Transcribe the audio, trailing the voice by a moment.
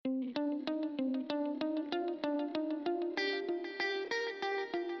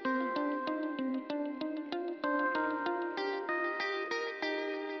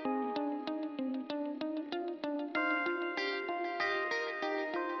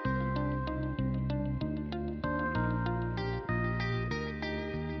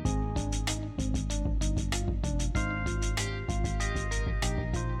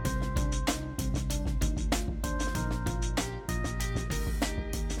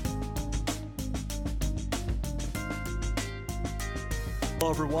Hello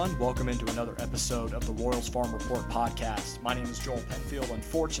everyone, welcome into another episode of the Royals Farm Report podcast. My name is Joel Penfield.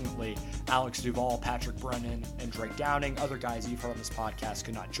 Unfortunately, Alex Duvall, Patrick Brennan, and Drake Downing, other guys you've heard on this podcast,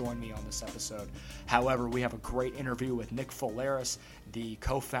 could not join me on this episode. However, we have a great interview with Nick Folaris, the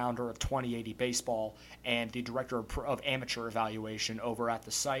co-founder of 2080 Baseball and the director of amateur evaluation over at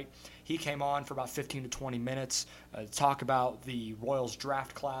the site. He came on for about 15 to 20 minutes to talk about the Royals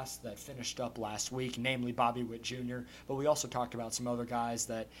draft class that finished up last week, namely Bobby Witt Jr., but we also talked about some other guys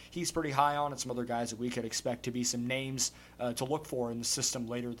that he's pretty high on and some other guys that we could expect to be some names to look for in the system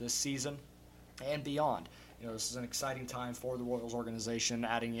later this season and beyond. You know, this is an exciting time for the Royals organization,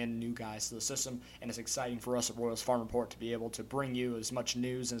 adding in new guys to the system, and it's exciting for us at Royals Farm Report to be able to bring you as much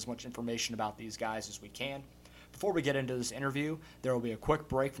news and as much information about these guys as we can. Before we get into this interview, there will be a quick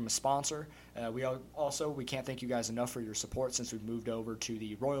break from a sponsor. We can't thank you guys enough for your support since we've moved over to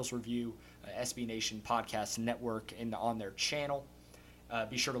the Royals Review SB Nation Podcast Network on their channel.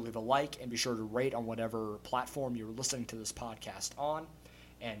 Be sure to leave a like and be sure to rate on whatever platform you're listening to this podcast on.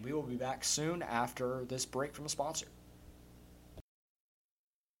 And we will be back soon after this break from a sponsor.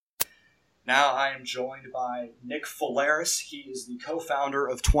 Now I am joined by Nick Folaris. He is the co-founder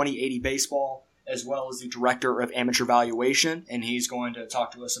of 2080 Baseball, as well as the director of amateur evaluation, and he's going to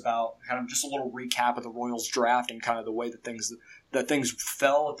talk to us about kind of just a little recap of the Royals draft and kind of the way that things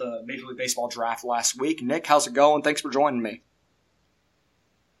fell at the Major League Baseball draft last week. Nick, how's it going? Thanks for joining me.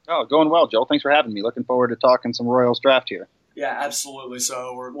 Oh, going well, Joel. Thanks for having me. Looking forward to talking some Royals draft here. Yeah, absolutely.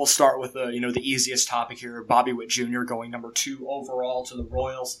 So we'll start with the easiest topic here. Bobby Witt Jr. going number 2 overall to the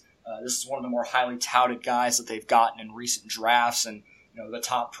Royals. This is one of the more highly touted guys that they've gotten in recent drafts, and the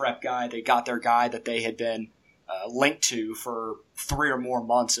top prep guy. They got their guy that they had been linked to for 3 or more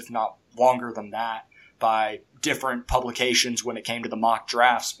months, if not longer than that, by different publications when it came to the mock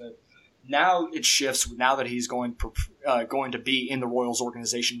drafts. But now it shifts. Now that he's going to be in the Royals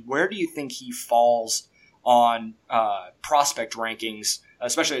organization, where do you think he falls on prospect rankings,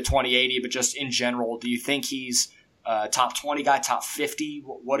 especially at 2080, but just in general? Do you think he's top 20 guy, top 50?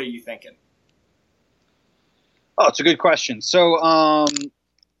 What are you thinking? Oh, it's a good question. So I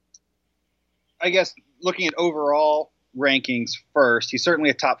guess looking at overall rankings first, he's certainly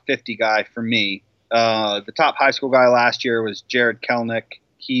a top 50 guy for me. The top high school guy last year was Jared Kelnick.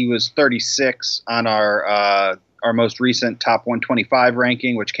 He was 36 on our most recent top 125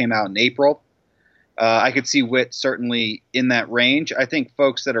 ranking, which came out in April. I could see Witt certainly in that range. I think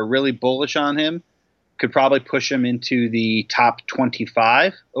folks that are really bullish on him could probably push him into the top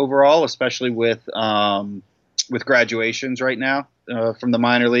 25 overall, especially with graduations right now from the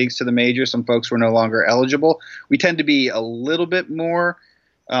minor leagues to the majors. Some folks were no longer eligible. We tend to be a little bit more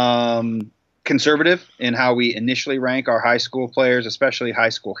conservative in how we initially rank our high school players, especially high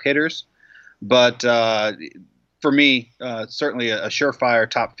school hitters. But for me, certainly a surefire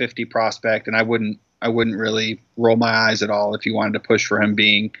top 50 prospect, and I wouldn't really roll my eyes at all if you wanted to push for him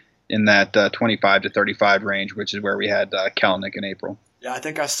being in that 25 to 35 range, which is where we had Kelnick in April. Yeah, I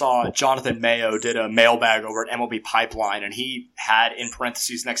think I saw Jonathan Mayo did a mailbag over at MLB Pipeline, and he had in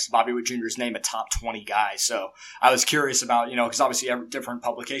parentheses next to Bobby Witt Jr.'s name a top 20 guy. So I was curious about, because obviously different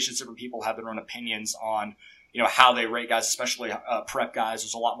publications, different people have their own opinions on, how they rate guys, especially prep guys.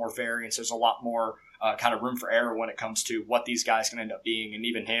 There's a lot more variance. There's a lot more kind of room for error when it comes to what these guys can end up being. And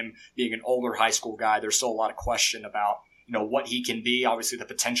even him being an older high school guy, there's still a lot of question about, what he can be. Obviously the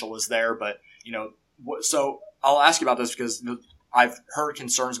potential is there, but, so I'll ask you about this because I've heard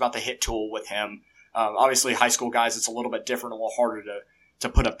concerns about the hit tool with him. Obviously high school guys, it's a little bit different, a little harder to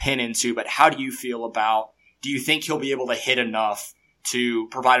put a pin into, but how do you feel about, do you think he'll be able to hit enough to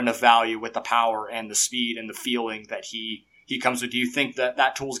provide enough value with the power and the speed and the feeling that he comes with? Do you think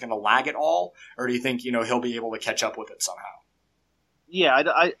that tool is going to lag at all, or do you think, he'll be able to catch up with it somehow? Yeah,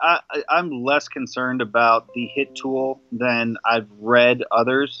 I'm less concerned about the hit tool than I've read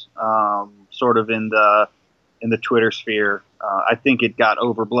others, sort of in the Twitter sphere. I think it got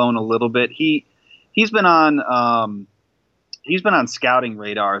overblown a little bit. He's been on scouting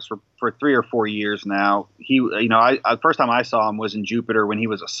radars for 3 or 4 years now. First time I saw him was in Jupiter when he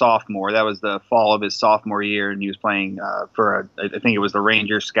was a sophomore. That was the fall of his sophomore year, and he was playing for I think it was the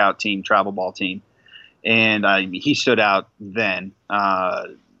Rangers scout team, travel ball team. And he stood out then.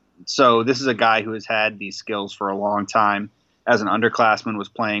 So this is a guy who has had these skills for a long time. As an underclassman, was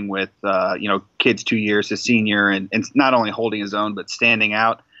playing with kids 2 years, his senior, and not only holding his own but standing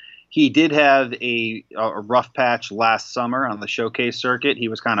out. He did have a rough patch last summer on the showcase circuit. He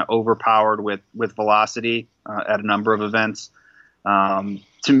was kind of overpowered with velocity at a number of events.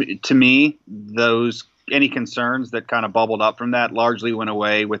 To me, those any concerns that kind of bubbled up from that largely went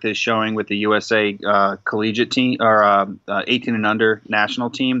away with his showing with the USA collegiate team or 18 and under national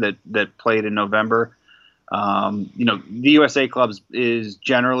team that played in November. The USA clubs is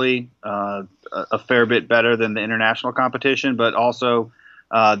generally a fair bit better than the international competition, but also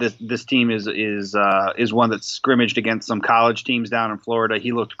this team is one that's scrimmaged against some college teams down in Florida.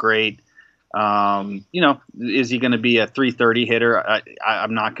 He looked great. Is he going to be a 330 hitter?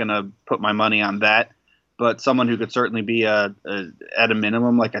 I'm not going to put my money on that, but someone who could certainly be at a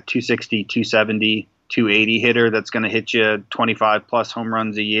minimum like a 260, 270, 280 hitter that's going to hit you 25 plus home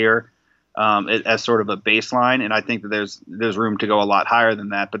runs a year. As sort of a baseline, and I think that there's room to go a lot higher than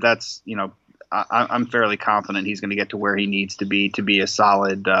that. But that's I'm fairly confident he's going to get to where he needs to be a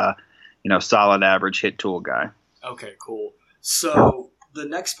solid solid average hit tool guy. Okay, cool. So the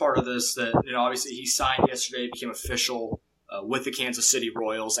next part of this that obviously he signed yesterday, became official with the Kansas City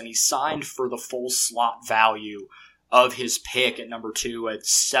Royals, and he signed for the full slot value of his pick at number 2 at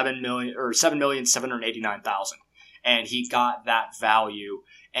 $7,789,000, and he got that value.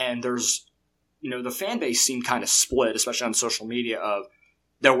 And there's, the fan base seemed kind of split, especially on social media, of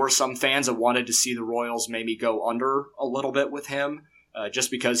there were some fans that wanted to see the Royals maybe go under a little bit with him just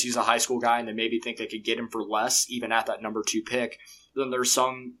because he's a high school guy and they maybe think they could get him for less, even at that number 2 pick. Then there's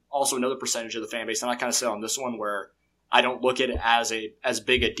also another percentage of the fan base, and I kind of say on this one where I don't look at it as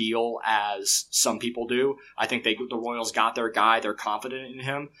big a deal as some people do. I think the Royals got their guy. They're confident in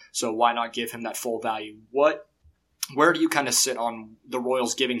him. So why not give him that full value? Where do you kind of sit on the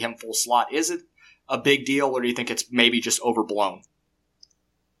Royals giving him full slot? Is it a big deal, or do you think it's maybe just overblown?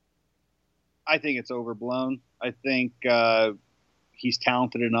 I think it's overblown. I think he's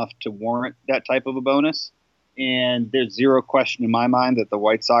talented enough to warrant that type of a bonus. And there's zero question in my mind that the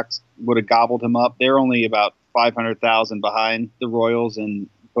White Sox would have gobbled him up. They're only about $500,000 behind the Royals in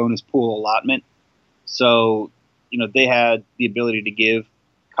bonus pool allotment. So, they had the ability to give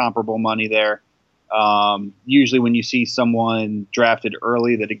comparable money there. Usually when you see someone drafted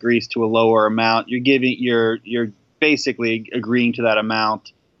early that agrees to a lower amount, you're basically agreeing to that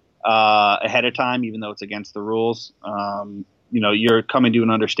amount ahead of time, even though it's against the rules. You're coming to an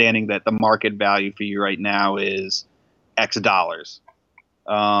understanding that the market value for you right now is X dollars.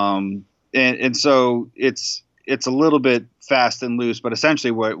 And so it's a little bit fast and loose, but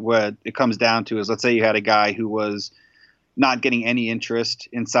essentially what it comes down to is, let's say you had a guy who was not getting any interest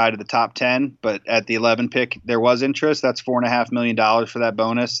inside of the top 10, but at the 11 pick, there was interest. That's $4.5 million for that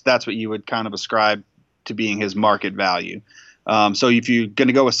bonus. That's what you would kind of ascribe to being his market value. So if you're going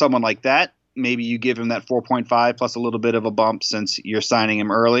to go with someone like that, maybe you give him that 4.5 plus a little bit of a bump since you're signing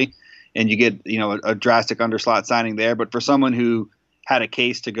him early, and you get, a drastic underslot signing there. But for someone who had a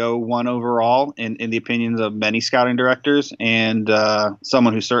case to go 1 overall in the opinions of many scouting directors, and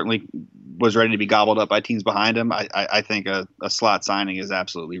someone who certainly was ready to be gobbled up by teams behind him, I think a slot signing is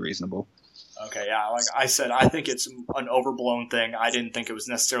absolutely reasonable. Okay, yeah, like I said, I think it's an overblown thing. I didn't think it was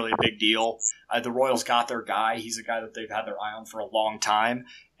necessarily a big deal. The Royals got their guy. He's a guy that they've had their eye on for a long time.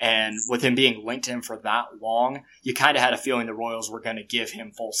 And with him being linked to him for that long, you kind of had a feeling the Royals were going to give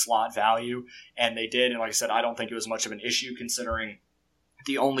him full slot value. And they did. And like I said, I don't think it was much of an issue considering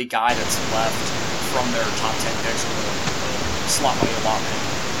the only guy that's left from their top 10 picks where the slot money allotment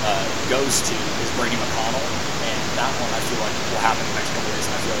goes to is Brady McConnell, and that one I feel like will happen in the next couple of days,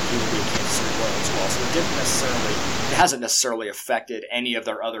 and I feel like he will be a Kansas City Royal as well. So it hasn't necessarily affected any of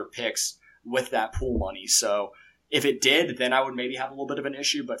their other picks with that pool money. So if it did, then I would maybe have a little bit of an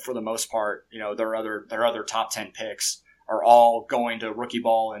issue, but for the most part, their other top 10 picks are all going to rookie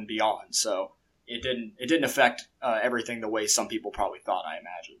ball and beyond. So it didn't affect everything the way some people probably thought, I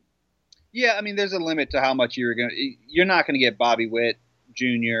imagine. Yeah, I mean, there's a limit to how much you're not going to get Bobby Witt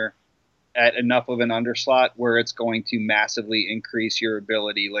Jr. at enough of an underslot where it's going to massively increase your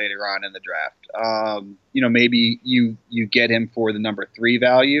ability later on in the draft. Maybe you get him for the number 3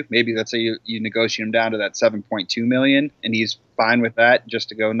 value. Maybe let's say you negotiate him down to that $7.2 million, and he's fine with that just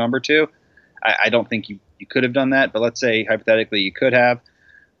to go number 2. I don't think you could have done that, but let's say hypothetically you could have.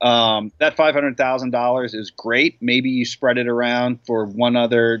 That $500,000 is great. Maybe you spread it around for one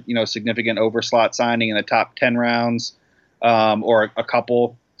other, significant overslot signing in the top 10 rounds, or a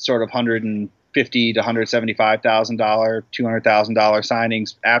couple sort of $150,000 to $175,000, $200,000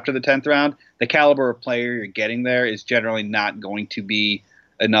 signings after the 10th round. The caliber of player you're getting there is generally not going to be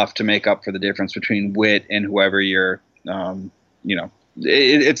enough to make up for the difference between Witt and whoever you're,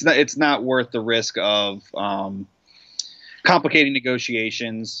 it's not worth the risk of, complicating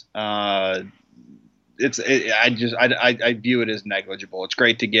negotiations. I view it as negligible. It's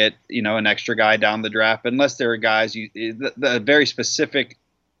great to get, an extra guy down the draft, but unless there are guys the very specific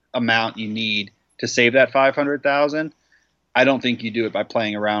amount you need to save that 500,000. I don't think you do it by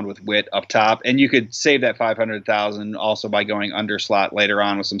playing around with Witt up top, and you could save that 500,000 also by going under slot later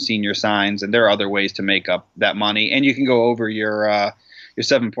on with some senior signs, and there are other ways to make up that money, and you can go over your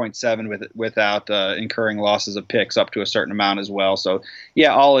 7.7 without incurring losses of picks up to a certain amount as well. So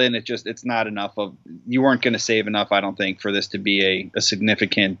yeah, all in, it's not enough of, you weren't going to save enough, I don't think, for this to be a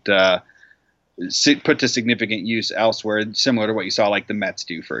significant put to significant use elsewhere, similar to what you saw like the Mets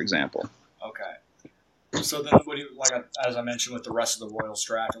do, for example. Okay. So then, what do you, like as I mentioned with the rest of the Royals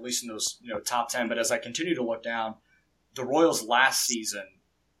draft, at least in those top 10, but as I continue to look down, the Royals last season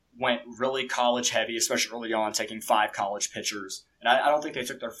went really college heavy, especially early on, taking 5 college pitchers. And I don't think they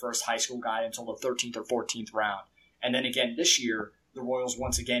took their first high school guy until the 13th or 14th round. And then again this year, the Royals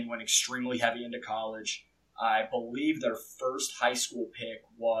once again went extremely heavy into college. I believe their first high school pick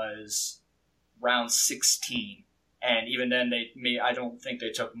was round 16. And even then, I don't think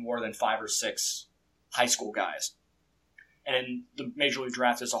they took more than 5 or 6 high school guys. And in the Major League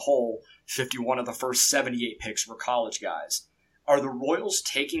Draft as a whole, 51 of the first 78 picks were college guys. Are the Royals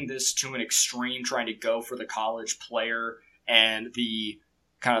taking this to an extreme, trying to go for the college player and the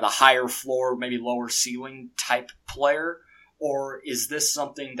kind of the higher floor, maybe lower ceiling type player? Or is this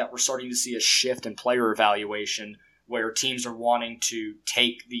something that we're starting to see a shift in player evaluation where teams are wanting to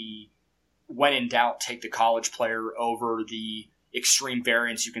when in doubt, take the college player over the extreme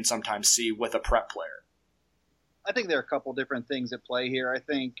variance you can sometimes see with a prep player? I think there are a couple different things at play here. I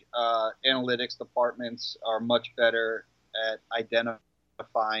think analytics departments are much better at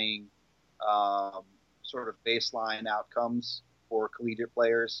identifying sort of baseline outcomes for collegiate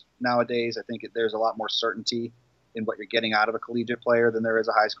players nowadays. I think there's a lot more certainty in what you're getting out of a collegiate player than there is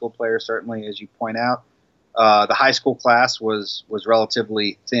a high school player, certainly, as you point out. The high school class was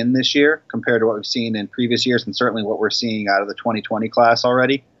relatively thin this year compared to what we've seen in previous years, and certainly what we're seeing out of the 2020 class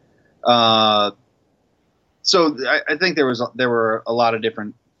already. So I think there were a lot of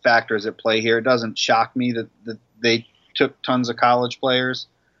different factors at play here. It doesn't shock me that they took tons of college players.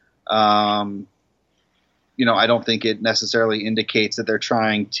 I don't think it necessarily indicates that they're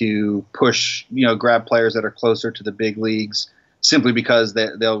trying to push, grab players that are closer to the big leagues simply because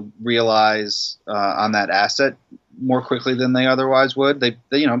they'll realize on that asset more quickly than they otherwise would. They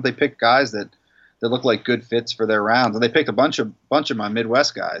pick guys that look like good fits for their rounds, and they picked a bunch of my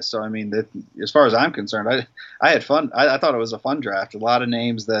Midwest guys. So I mean, as far as I'm concerned, I had fun. I thought it was a fun draft. A lot of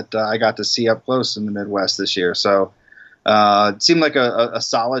names that I got to see up close in the Midwest this year. So it seemed like a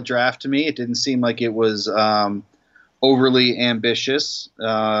solid draft to me. It didn't seem like it was overly ambitious,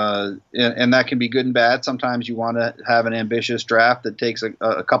 and that can be good and bad. Sometimes you want to have an ambitious draft that takes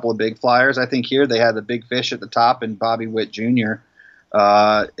a couple of big flyers. I think here they had the big fish at the top in Bobby Witt Jr.,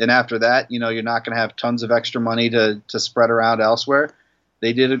 and after that, you're not going to have tons of extra money to spread around elsewhere.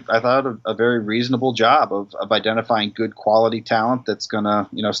 They did, I thought, a very reasonable job of identifying good quality talent that's going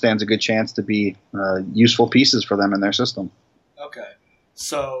to, stands a good chance to be useful pieces for them in their system. Okay.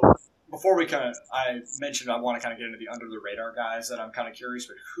 So before I mentioned I want to kind of get into the under the radar guys that I'm kind of curious,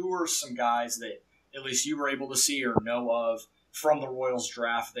 but who are some guys that at least you were able to see or know of from the Royals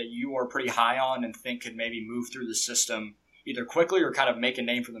draft that you are pretty high on and think could maybe move through the system either quickly or kind of make a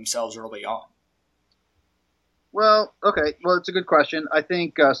name for themselves early on? Well, okay. Well, it's a good question. I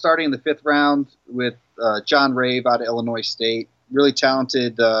think starting in the 5th round with John Rave out of Illinois State, really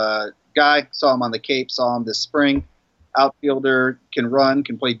talented guy. Saw him on the Cape, saw him this spring. Outfielder, can run,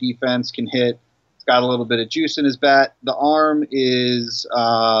 can play defense, can hit. He's got a little bit of juice in his bat. The arm is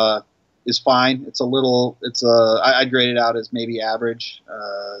fine. I'd grade it out as maybe average,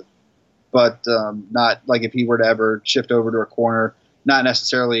 but not like if he were to ever shift over to a corner. Not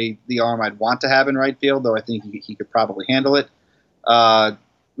necessarily the arm I'd want to have in right field, though I think he could probably handle it.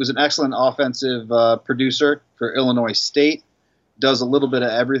 Was an excellent offensive producer for Illinois State. Does a little bit of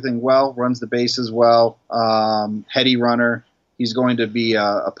everything well, runs the bases well, heady runner. He's going to be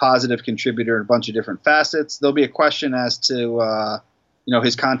a positive contributor in a bunch of different facets. There'll be a question as to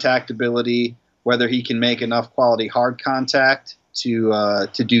his contact ability, whether he can make enough quality hard contact to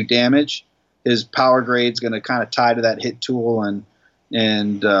do damage. His power grade's going to kind of tie to that hit tool, and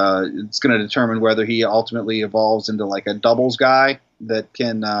it's going to determine whether he ultimately evolves into like a doubles guy that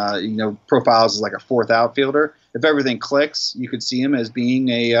can profiles as like a 4th outfielder. If everything clicks, you could see him as being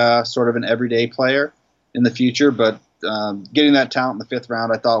a sort of an everyday player in the future. But getting that talent in the 5th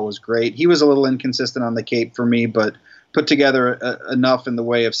round, I thought was great. He was a little inconsistent on the Cape for me, but put together enough in the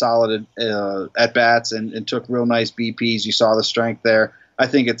way of solid at bats and took real nice BPs. You saw the strength there. I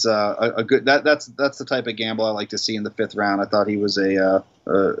think it's a good. That's the type of gamble I like to see in the 5th round. I thought he was a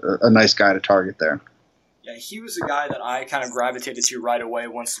nice guy to target there. Yeah, he was a guy that I kind of gravitated to right away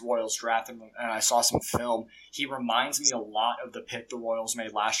once the Royals drafted him, and I saw some film. He reminds me a lot of the pick the Royals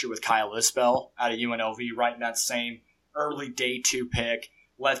made last year with Kyle Isbell out of UNLV, right in that same early day 2 pick.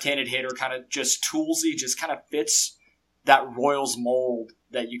 Left-handed hitter, kind of just toolsy, just kind of fits that Royals mold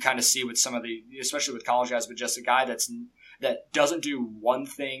that you kind of see with some of the, especially with college guys, but just a guy that doesn't do one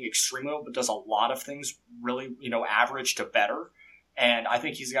thing extremely well, but does a lot of things really, average to better. And I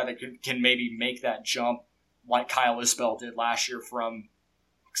think he's a guy that can maybe make that jump like Kyle Isbell did last year from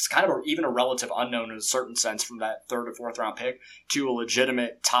kind of even a relative unknown in a certain sense from that 3rd or 4th round pick to a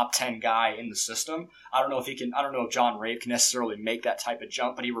legitimate top 10 guy in the system. I don't know if John Rave can necessarily make that type of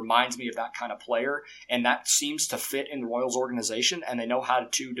jump, but he reminds me of that kind of player, and that seems to fit in the Royals organization, and they know how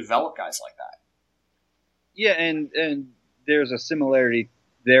to develop guys like that. Yeah, and there's a similarity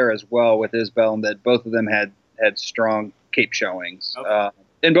there as well with Isbell in that both of them had strong Cape showings. Okay.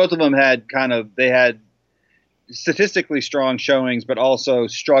 And both of them had statistically strong showings, but also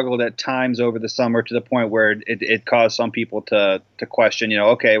struggled at times over the summer to the point where it caused some people to question,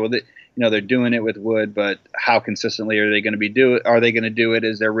 okay, well, they're doing it with Wood, but how consistently are they going to are they going to do it?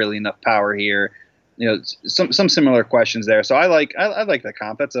 Is there really enough power here? Some similar questions there. So I like the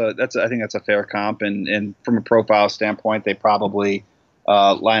comp. I think that's a fair comp. And from a profile standpoint, they probably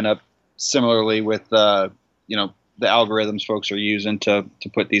line up similarly with, the algorithms folks are using to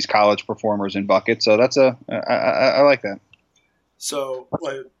put these college performers in buckets. So I like that. So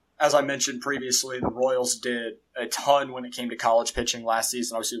as I mentioned previously, the Royals did a ton when it came to college pitching last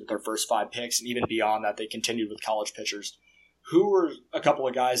season, obviously with their first 5 picks, and even beyond that, they continued with college pitchers. Who were a couple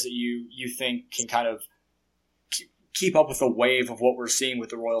of guys that you think can kind of keep up with the wave of what we're seeing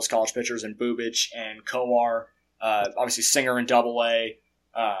with the Royals college pitchers and Bubic and Kowar, obviously Singer in Double-A,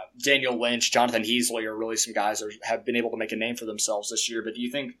 Daniel Lynch, Jonathan Heasley are really some guys that have been able to make a name for themselves this year. But do you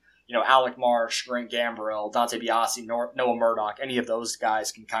think, Alec Marsh, Grant Gambrell, Dante Biasi, Noah Murdoch, any of those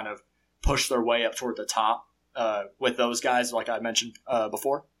guys can kind of push their way up toward the top with those guys, like I mentioned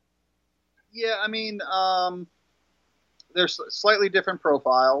before? Yeah, I mean, there's slightly different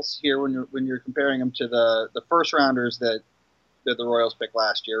profiles here when you're comparing them to the first rounders that the Royals picked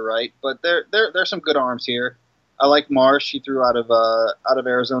last year, right? But there's some good arms here. I like Marsh. He threw out of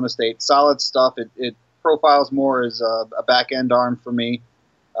Arizona State. Solid stuff. It profiles more as a back end arm for me,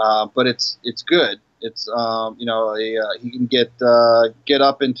 but it's good. It's he can get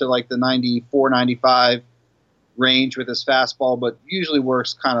up into like the 94, 95 range with his fastball, but usually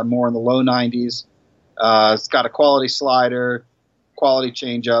works kind of more in the low 90s. It's got a quality slider, quality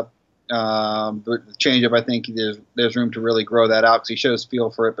changeup. But the changeup, I think there's room to really grow that out because he shows feel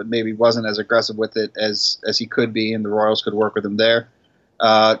for it, but maybe wasn't as aggressive with it as he could be, and the Royals could work with him there.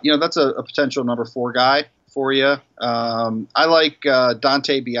 That's a potential number 4 guy for you. I like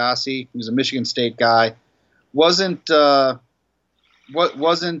Dante Biasi, who's a Michigan State guy. Wasn't the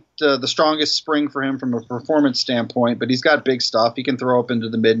strongest spring for him from a performance standpoint, but he's got big stuff. He can throw up into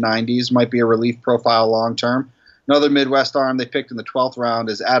the mid 90s. Might be a relief profile long term. Another Midwest arm they picked in the 12th round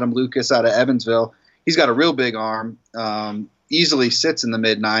is Adam Lucas out of Evansville. He's got a real big arm, easily sits in the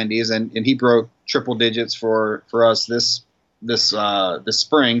mid-90s, and he broke triple digits for us this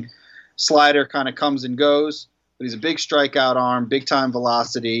spring. Slider kind of comes and goes, but he's a big strikeout arm, big-time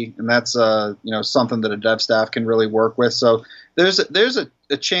velocity, and that's something that a dev staff can really work with. So there's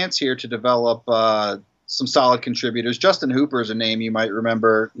a chance here to develop some solid contributors. Justin Hooper is a name you might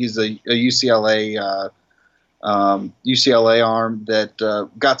remember. He's a UCLA arm that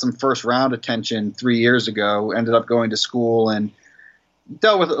got some first round attention 3 years ago, ended up going to school and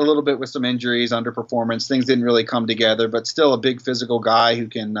dealt with a little bit with some injuries, underperformance. Things didn't really come together, but still a big physical guy who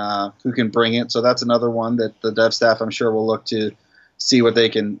can bring it. So that's another one that the dev staff, I'm sure, will look to see what they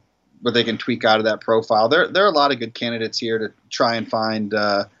can tweak out of that profile. There are a lot of good candidates here to try and find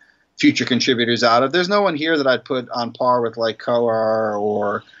future contributors out of. There's no one here that I'd put on par with like Kowar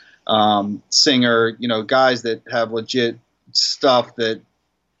or Singer, guys that have legit stuff that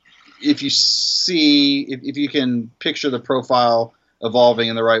if you can picture the profile evolving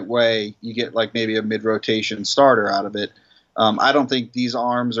in the right way, you get like maybe a mid-rotation starter out of it. I don't think these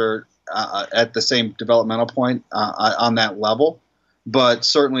arms are at the same developmental point on that level, but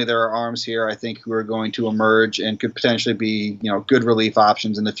certainly there are arms here I think who are going to emerge and could potentially be good relief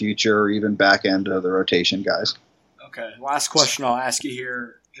options in the future or even back end of the rotation guys. Okay, last question I'll ask you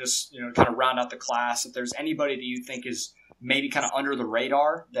here. Just kind of round out the class. If there's anybody that you think is maybe kind of under the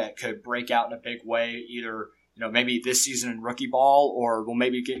radar that could break out in a big way, either maybe this season in rookie ball, or will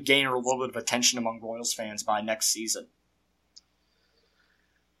maybe gain a little bit of attention among Royals fans by next season.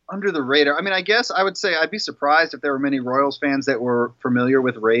 Under the radar. I mean, I guess I would say I'd be surprised if there were many Royals fans that were familiar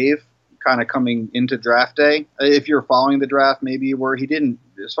with Rave. kind of coming into draft day. If you're following the draft, maybe you were. He didn't,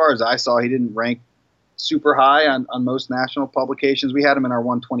 as far as I saw, he didn't rank super high on most national publications. We had him in our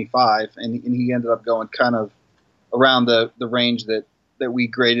 125, and he ended up going kind of around the range that we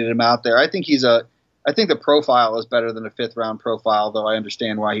graded him out there. I think the profile is better than a 5th round profile, though I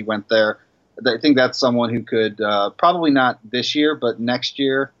understand why he went there. I think that's someone who could probably not this year, but next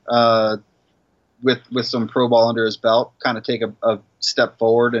year, with some pro ball under his belt, kind of take a step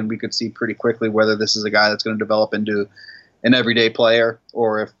forward, and we could see pretty quickly whether this is a guy that's going to develop into an everyday player,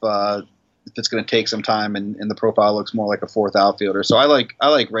 or if it's going to take some time and the profile looks more like a 4th outfielder. So I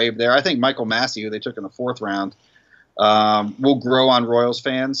like Rave there. I think Michael Massey, who they took in the 4th round, will grow on Royals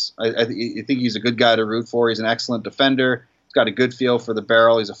fans. I think he's a good guy to root for. He's an excellent defender. He's got a good feel for the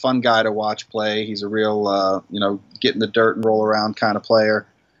barrel. He's a fun guy to watch play. He's a real, get in the dirt and roll around kind of player.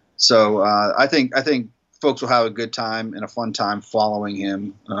 So I think folks will have a good time and a fun time following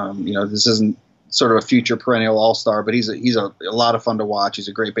him. This isn't sort of a future perennial all-star, but he's a lot of fun to watch. He's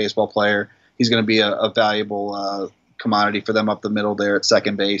a great baseball player. He's going to be a valuable commodity for them up the middle there at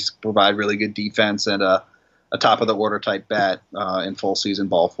second base, provide really good defense and a top-of-the-order type bat in full season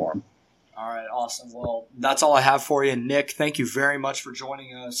ball form. All right, awesome. Well, that's all I have for you. Nick, thank you very much for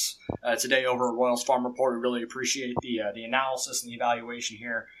joining us today over at Royals Farm Report. We really appreciate the analysis and the evaluation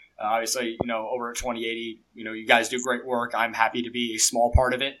here. Obviously, over at 2080, you guys do great work. I'm happy to be a small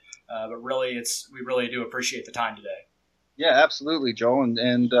part of it, but really, we really do appreciate the time today. Yeah, absolutely, Joel.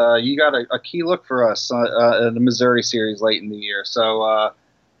 And you got a key look for us in the Missouri series late in the year. So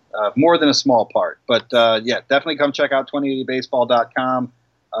more than a small part. But, definitely come check out 2080baseball.com.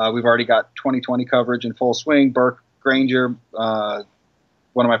 We've already got 2020 coverage in full swing. Burke Granger, one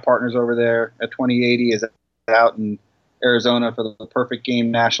of my partners over there at 2080, is out in Arizona for the Perfect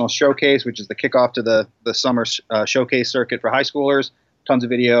Game National Showcase, which is the kickoff to the summer showcase circuit for high schoolers. Tons of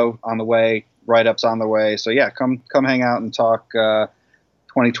video on the way, write-ups on the way. So yeah, come hang out and talk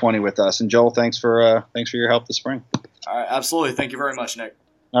 2020 with us. And Joel, thanks for your help this spring. All right, absolutely. Thank you very much, Nick.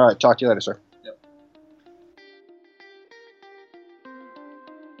 All right, talk to you later, sir.